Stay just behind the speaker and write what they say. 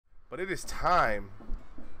But it is time.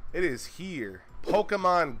 It is here.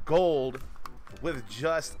 Pokemon Gold with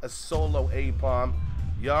just a solo Aipom.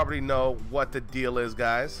 You already know what the deal is,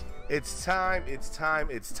 guys. It's time, it's time,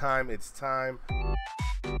 it's time, it's time.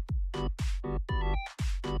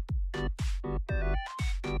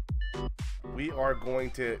 We are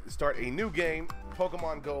going to start a new game,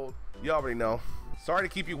 Pokemon Gold. You already know. Sorry to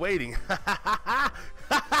keep you waiting.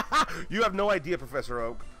 You have no idea, Professor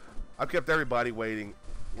Oak. I've kept everybody waiting.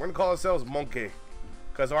 We're gonna call ourselves Monkey,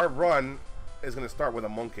 because our run is gonna start with a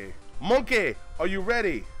monkey. Monkey, are you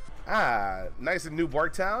ready? Ah, nice and new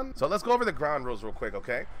Barktown. So let's go over the ground rules real quick,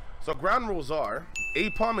 okay? So ground rules are,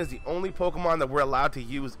 Aipom is the only Pokemon that we're allowed to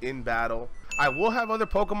use in battle. I will have other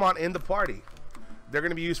Pokemon in the party. They're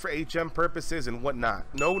gonna be used for HM purposes and whatnot.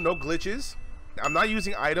 No glitches. I'm not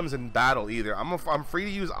using items in battle either. I'm free to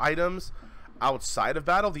use items outside of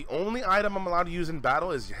battle. The only item I'm allowed to use in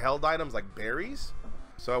battle is held items like berries.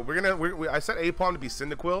 So I set Aipom to be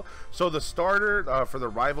Cyndaquil. So the starter for the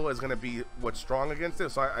rival is going to be what's strong against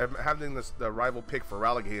it. So I'm having the rival pick for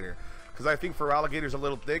Feraligatr, because I think Feraligator's a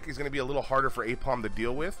little thick. He's going to be a little harder for Aipom to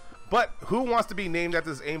deal with. But who wants to be named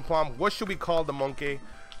after this Aipom? What should we call the monkey?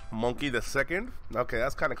 Monkey the second? Okay,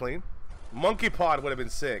 that's kind of clean. Monkey Pod would have been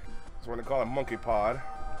sick. So we're going to call him Monkey Pod.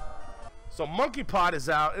 So Monkey Pod is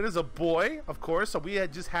out. It is a boy, of course. So we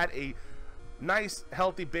had just had a nice,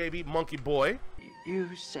 healthy baby monkey boy.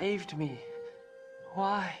 You saved me.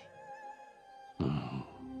 Why?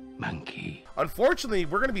 Monkey. Unfortunately,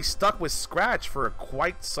 we're going to be stuck with Scratch for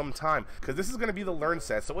quite some time, because this is going to be the learn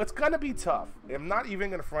set, so it's going to be tough. I'm not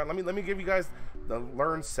even going to front. Let me give you guys the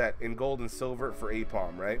learn set in gold and silver for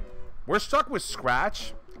Aipom, right? We're stuck with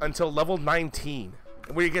Scratch until level 19,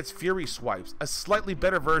 where he gets Fury Swipes, a slightly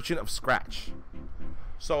better version of Scratch.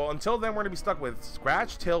 So until then, we're going to be stuck with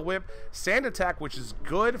Scratch, Tail Whip, Sand Attack, which is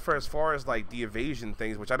good for as far as like the evasion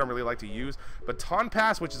things, which I don't really like to use. But Taunt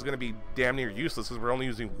Pass, which is going to be damn near useless because we're only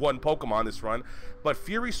using one Pokemon this run. But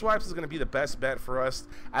Fury Swipes is going to be the best bet for us,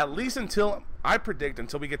 at least until, I predict,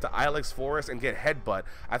 until we get to Ilex Forest and get Headbutt.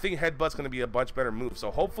 I think Headbutt's going to be a much better move.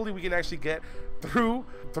 So hopefully we can actually get through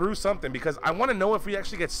something, because I want to know if we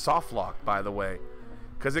actually get Soft Lock, by the way.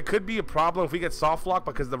 Because it could be a problem if we get Soft Lock,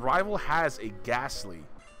 because the rival has a Ghastly.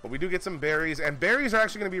 But we do get some berries, and berries are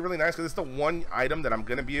actually going to be really nice because it's the one item that I'm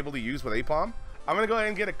going to be able to use with Aipom. I'm going to go ahead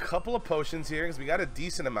and get a couple of potions here because we got a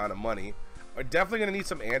decent amount of money. We're definitely going to need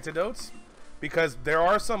some antidotes, because there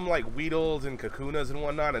are some like Weedles and Kakunas and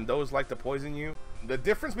whatnot, and those like to poison you. The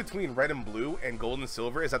difference between red and blue and gold and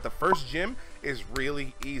silver is that the first gym is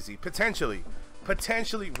really easy. Potentially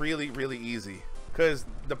really easy. Because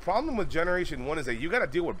the problem with Generation 1 is that you got to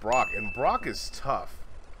deal with Brock, and Brock is tough.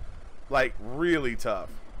 Like, really tough.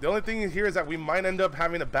 The only thing here is that we might end up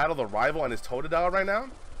having to battle the rival on his Totodile right now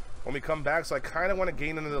when we come back, so I kind of want to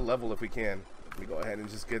gain another level if we can. Let me go ahead and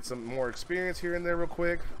just get some more experience here and there real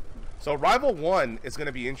quick. So Rival 1 is going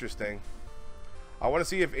to be interesting. I want to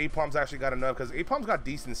see if Aipom's actually got enough, because Aipom's got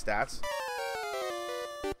decent stats.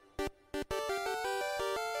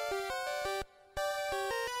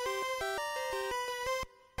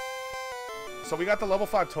 So we got the level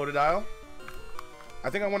 5 Totodile. I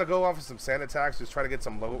think I want to go off of some sand attacks, just try to get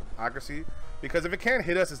some low accuracy, because if it can't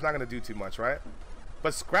hit us, it's not going to do too much, right?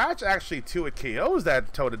 But Scratch actually 2-hit KOs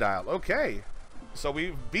that Totodile. Okay. So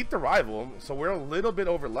we beat the rival, so we're a little bit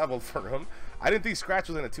over leveled for him. I didn't think Scratch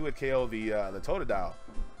was going to 2-hit KO the Totodile.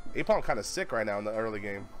 Aipom kind of sick right now in the early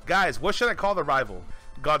game. Guys, what should I call the rival?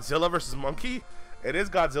 Godzilla versus Monkey? It is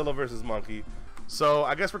Godzilla versus Monkey. So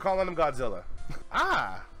I guess we're calling him Godzilla.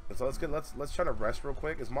 Ah! So let's try to rest real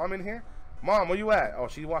quick. Is Mom in here? Mom, where you at? Oh,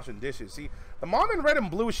 she's washing dishes. See, the mom in red and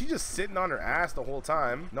blue, she's just sitting on her ass the whole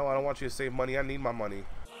time. No, I don't want you to save money. I need my money.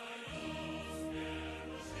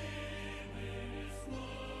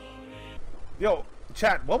 Yo,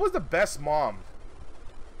 chat, what was the best mom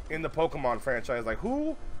in the Pokemon franchise? Like,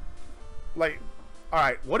 who? Like,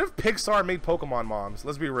 alright, what if Pixar made Pokemon moms?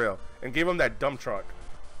 Let's be real. And gave them that dump truck.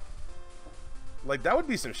 Like, that would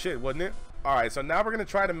be some shit, wouldn't it? Alright, so now we're going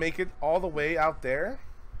to try to make it all the way out there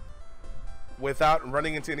without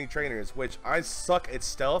running into any trainers, which I suck at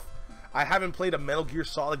stealth. I haven't played a Metal Gear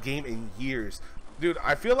Solid game in years. Dude,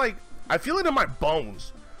 I feel it in my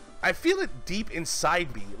bones. I feel it deep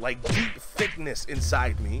inside me, like deep thickness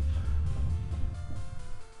inside me,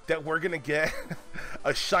 that we're gonna get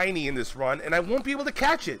a shiny in this run, and I won't be able to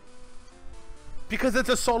catch it because it's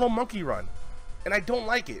a solo monkey run, and I don't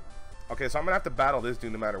like it. Okay, so I'm gonna have to battle this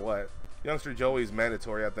dude no matter what. Youngster Joey's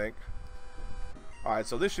mandatory, I think. Alright,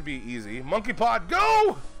 so this should be easy. Monkey Pod,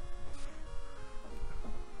 go!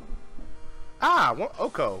 Ah, well,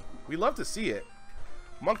 Oko. We love to see it.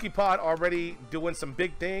 Monkey Pod already doing some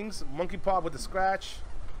big things. Monkey Pod with the scratch.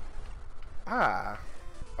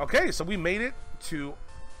 Okay, so we made it to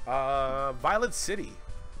Violet City.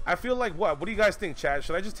 I feel like what do you guys think, chat?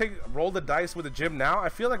 Should I just roll the dice with the gym now? I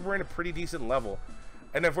feel like we're in a pretty decent level,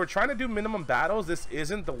 and if we're trying to do minimum battles, this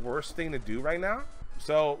isn't the worst thing to do right now.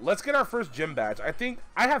 So let's get our first gym badge. I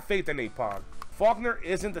have faith in Aipom. Faulkner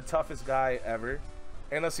isn't the toughest guy ever,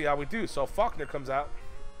 and let's see how we do. So Faulkner comes out,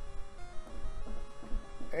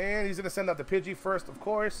 and he's gonna send out the Pidgey first, of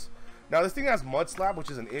course. Now this thing has Mud Slap, which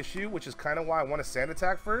is an issue, which is kind of why I want to Sand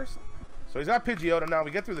Attack first. So he's got Pidgeotto. Now we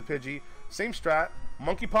get through the Pidgey. Same strat.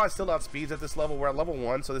 Monkey Pod still outspeeds at this level. We're at level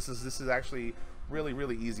 1, so this is actually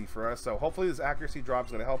really easy for us. So hopefully this accuracy drop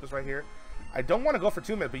is going to help us right here. I don't want to go for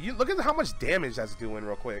 2 minutes, but you look at how much damage that's doing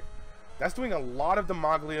real quick. That's doing a lot of the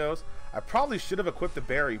Moglios. I probably should have equipped the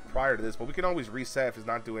berry prior to this, but we can always reset if it's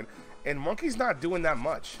not doing. And Monkey's not doing that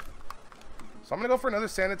much. So I'm going to go for another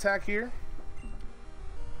Sand Attack here.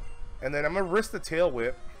 And then I'm going to risk the Tail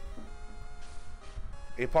Whip.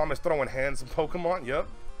 Aipom is throwing hands of Pokemon. Yep.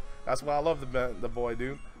 That's why I love the boy,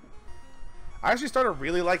 dude. I actually started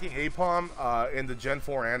really liking Aipom in the Gen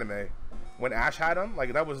 4 anime. When Ash had him,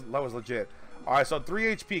 like that was legit. Alright, so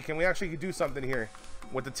 3 HP. Can we actually do something here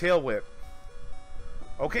with the Tail Whip?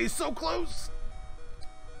 Okay, so close.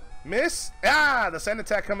 Miss. The Sand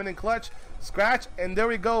Attack coming in clutch. Scratch, and there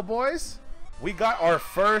we go, boys. We got our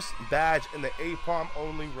first badge in the Aipom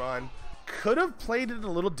Only run. Could have played it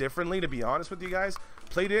a little differently, to be honest with you guys.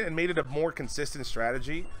 Played it and made it a more consistent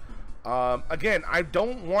strategy. Again, I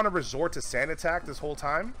don't want to resort to Sand Attack this whole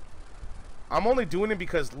time. I'm only doing it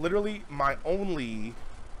because literally my only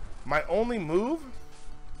move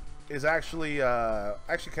is actually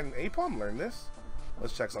can Aipom learn this?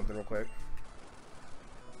 Let's check something real quick.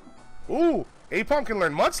 Ooh, Aipom can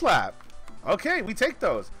learn Mud Slap. Okay, we take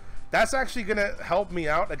those. That's actually gonna help me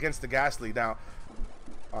out against the Ghastly. Now,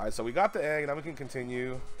 alright, so we got the egg, now we can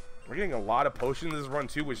continue. We're getting a lot of potions this run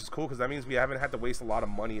too, which is cool because that means we haven't had to waste a lot of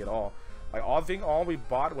money at all. Like all we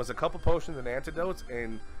bought was a couple potions and antidotes,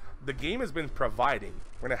 and the game has been providing.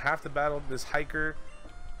 We're gonna have to battle this hiker.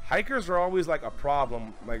 Hikers are always like a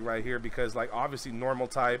problem, like right here, because like obviously normal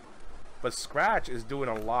type, but Scratch is doing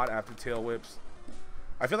a lot after Tail Whips.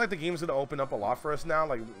 I feel like the game's gonna open up a lot for us now,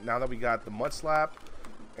 like now that we got the Mud Slap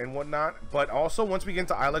and whatnot. But also once we get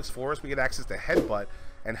into Ilex Forest, we get access to Headbutt.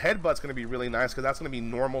 And Headbutt's going to be really nice because that's going to be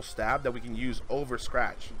normal stab that we can use over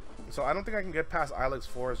Scratch. So I don't think I can get past Ilex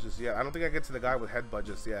Forest just yet. I don't think I get to the guy with Headbutt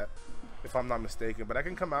just yet, if I'm not mistaken. But I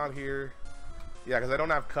can come out here. Yeah, because I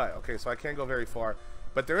don't have Cut. Okay, so I can't go very far.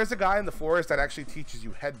 But there is a guy in the forest that actually teaches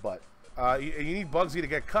you Headbutt. You need Bugsy to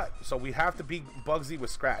get Cut. So we have to beat Bugsy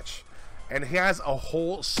with Scratch. And he has a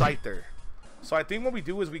whole Scyther. So I think what we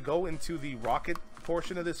do is we go into the rocket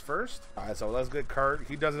portion of this first. Alright, so let's get Kurt.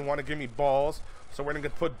 He doesn't want to give me balls. So we're gonna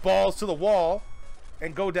put balls to the wall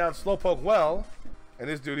and go down Slowpoke well. And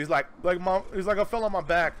this dude, he's like I fell on my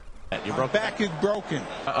back. Your back is broken.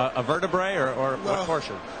 A vertebrae or what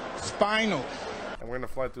portion? Spinal. And we're gonna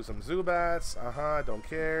fly through some Zubats. Don't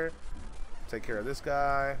care. Take care of this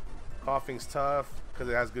guy. Coughing's tough because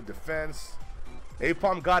it has good defense.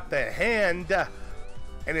 Aipom got the hand,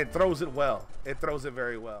 and it throws it well. It throws it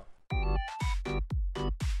very well.